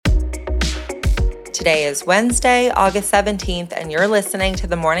Today is Wednesday, August 17th, and you're listening to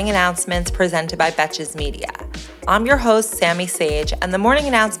the Morning Announcements presented by Betches Media. I'm your host, Sammy Sage, and the Morning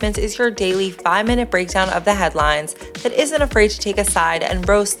Announcements is your daily 5-minute breakdown of the headlines that isn't afraid to take a side and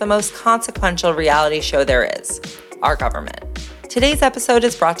roast the most consequential reality show there is, our government. Today's episode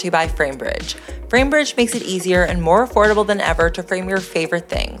is brought to you by Framebridge. Framebridge makes it easier and more affordable than ever to frame your favorite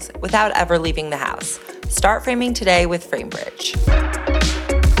things without ever leaving the house. Start framing today with Framebridge.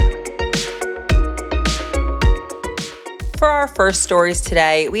 For our first stories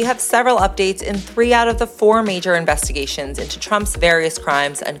today, we have several updates in 3 out of the 4 major investigations into Trump's various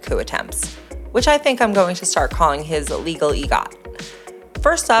crimes and coup attempts, which I think I'm going to start calling his legal EGOT.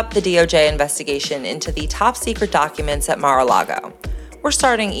 First up, the DOJ investigation into the top-secret documents at Mar-a-Lago. We're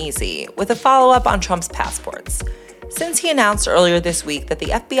starting easy, with a follow-up on Trump's passports. Since he announced earlier this week that the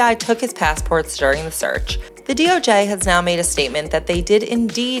FBI took his passports during the search, the DOJ has now made a statement that they did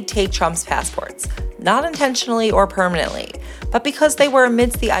indeed take Trump's passports, not intentionally or permanently, but because they were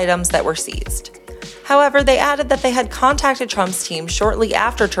amidst the items that were seized. However, they added that they had contacted Trump's team shortly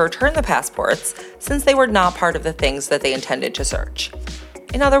after to return the passports, since they were not part of the things that they intended to search.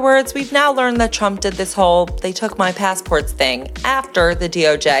 In other words, we've now learned that Trump did this whole "they took my passports" thing after the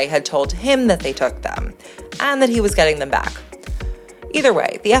DOJ had told him that they took them, and that he was getting them back. Either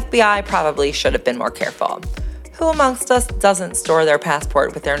way, the FBI probably should have been more careful. Who amongst us doesn't store their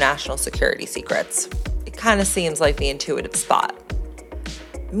passport with their national security secrets? It kind of seems like the intuitive spot.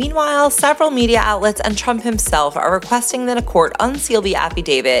 Meanwhile, several media outlets and Trump himself are requesting that a court unseal the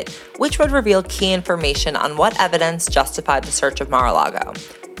affidavit, which would reveal key information on what evidence justified the search of Mar-a-Lago.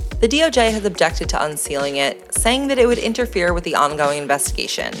 The DOJ has objected to unsealing it, saying that it would interfere with the ongoing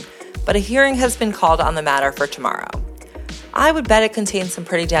investigation, but a hearing has been called on the matter for tomorrow. I would bet it contains some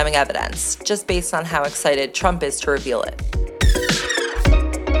pretty damning evidence, just based on how excited Trump is to reveal it.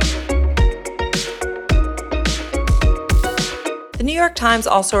 The New York Times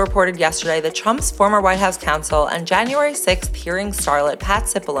also reported yesterday that Trump's former White House counsel and January 6th hearing starlet Pat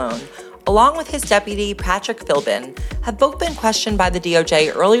Cipollone, along with his deputy Patrick Philbin, have both been questioned by the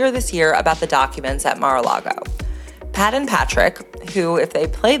DOJ earlier this year about the documents at Mar-a-Lago. Pat and Patrick, who, if they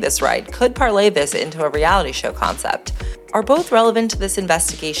play this right, could parlay this into a reality show concept, are both relevant to this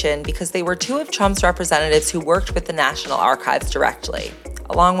investigation because they were 2 of Trump's representatives who worked with the National Archives directly,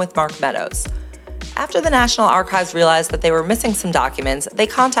 along with Mark Meadows. After the National Archives realized that they were missing some documents, they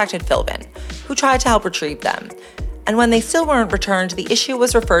contacted Philbin, who tried to help retrieve them. And when they still weren't returned, the issue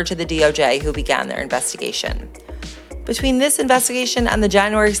was referred to the DOJ, who began their investigation. Between this investigation and the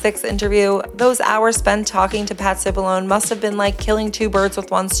January 6th interview, those hours spent talking to Pat Cipollone must have been like killing 2 birds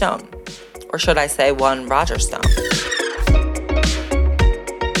with one stone. Or should I say, one Roger Stone.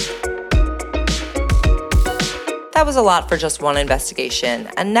 That was a lot for just one investigation,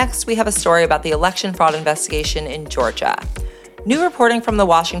 and next we have a story about the election fraud investigation in Georgia. New reporting from the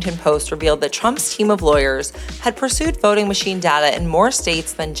Washington Post revealed that Trump's team of lawyers had pursued voting machine data in more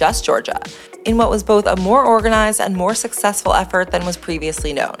states than just Georgia, in what was both a more organized and more successful effort than was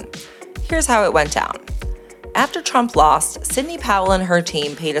previously known. Here's how it went down. After Trump lost, Sidney Powell and her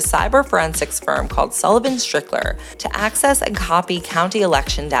team paid a cyber forensics firm called Sullivan Strickler to access and copy county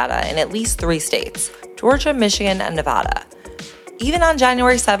election data in at least 3 states, Georgia, Michigan, and Nevada. Even on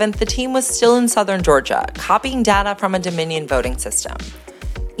January 7th, the team was still in southern Georgia, copying data from a Dominion voting system.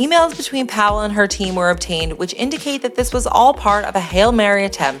 Emails between Powell and her team were obtained, which indicate that this was all part of a Hail Mary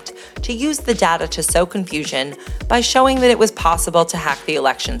attempt to use the data to sow confusion by showing that it was possible to hack the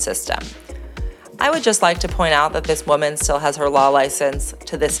election system. I would just like to point out that this woman still has her law license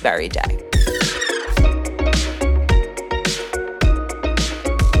to this very day.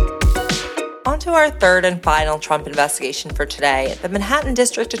 On to our third and final Trump investigation for today, the Manhattan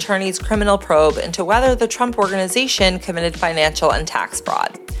District Attorney's criminal probe into whether the Trump Organization committed financial and tax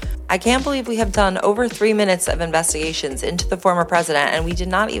fraud. I can't believe we have done over 3 minutes of investigations into the former president and we did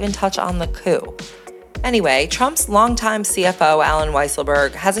not even touch on the coup. Anyway, Trump's longtime CFO, Allen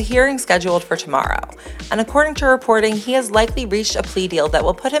Weisselberg, has a hearing scheduled for tomorrow, and according to reporting, he has likely reached a plea deal that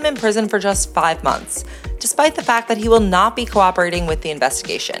will put him in prison for just 5 months, despite the fact that he will not be cooperating with the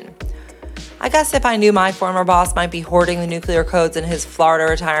investigation. I guess if I knew my former boss might be hoarding the nuclear codes in his Florida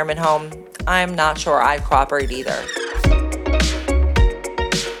retirement home, I'm not sure I'd cooperate either.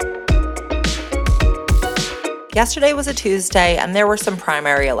 Yesterday was a Tuesday, and there were some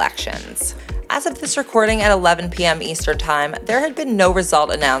primary elections. As of this recording at 11 p.m. Eastern Time, there had been no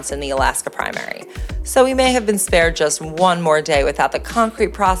result announced in the Alaska primary, so we may have been spared just one more day without the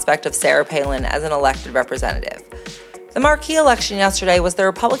concrete prospect of Sarah Palin as an elected representative. The marquee election yesterday was the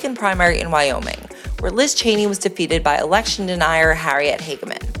Republican primary in Wyoming, where Liz Cheney was defeated by election denier Harriet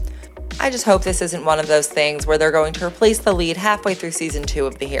Hageman. I just hope this isn't one of those things where they're going to replace the lead halfway through season 2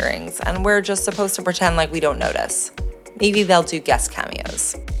 of the hearings, and we're just supposed to pretend like we don't notice. Maybe they'll do guest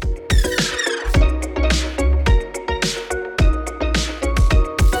cameos.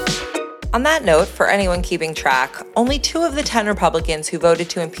 On that note, for anyone keeping track, only 2 of the 10 Republicans who voted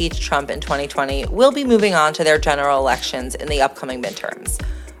to impeach Trump in 2020 will be moving on to their general elections in the upcoming midterms.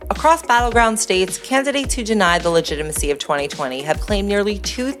 Across battleground states, candidates who denied the legitimacy of 2020 have claimed nearly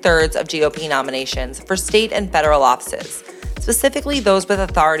 2/3 of GOP nominations for state and federal offices, specifically those with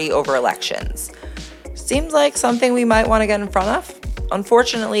authority over elections. Seems like something we might want to get in front of.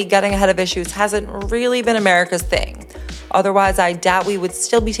 Unfortunately, getting ahead of issues hasn't really been America's thing. Otherwise, I doubt we would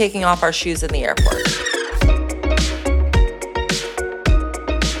still be taking off our shoes in the airport.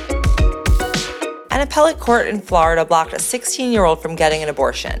 An appellate court in Florida blocked a 16-year-old from getting an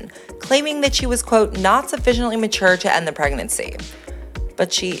abortion, claiming that she was, quote, not sufficiently mature to end the pregnancy.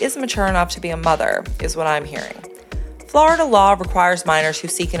 But she is mature enough to be a mother, is what I'm hearing. Florida law requires minors who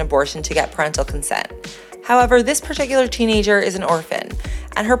seek an abortion to get parental consent. However, this particular teenager is an orphan,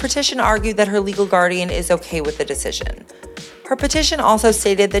 and her petition argued that her legal guardian is okay with the decision. Her petition also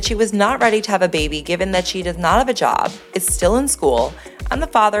stated that she was not ready to have a baby given that she does not have a job, is still in school, and the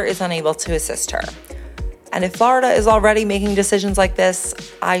father is unable to assist her. And if Florida is already making decisions like this,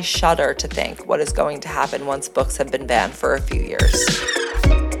 I shudder to think what is going to happen once books have been banned for a few years.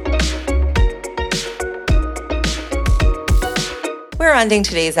 We're ending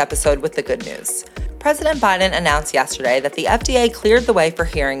today's episode with the good news. President Biden announced yesterday that the FDA cleared the way for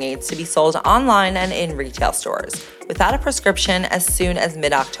hearing aids to be sold online and in retail stores, without a prescription as soon as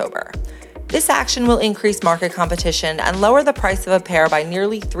mid-October. This action will increase market competition and lower the price of a pair by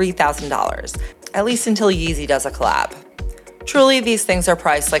nearly $3,000, at least until Yeezy does a collab. Truly, these things are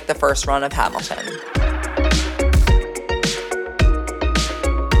priced like the first run of Hamilton.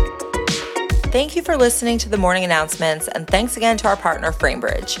 Thank you for listening to the morning announcements, and thanks again to our partner,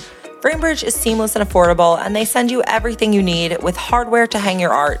 Framebridge. Framebridge is seamless and affordable, and they send you everything you need with hardware to hang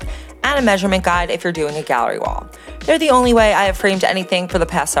your art and a measurement guide if you're doing a gallery wall. They're the only way I have framed anything for the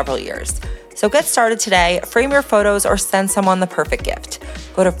past several years. So get started today, frame your photos, or send someone the perfect gift.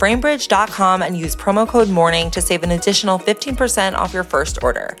 Go to framebridge.com and use promo code MORNING to save an additional 15% off your first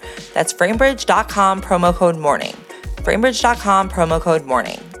order. That's framebridge.com, promo code MORNING. Framebridge.com, promo code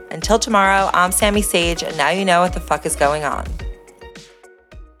MORNING. Until tomorrow, I'm Sammy Sage, and now you know what the fuck is going on.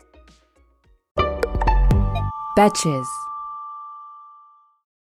 Betches.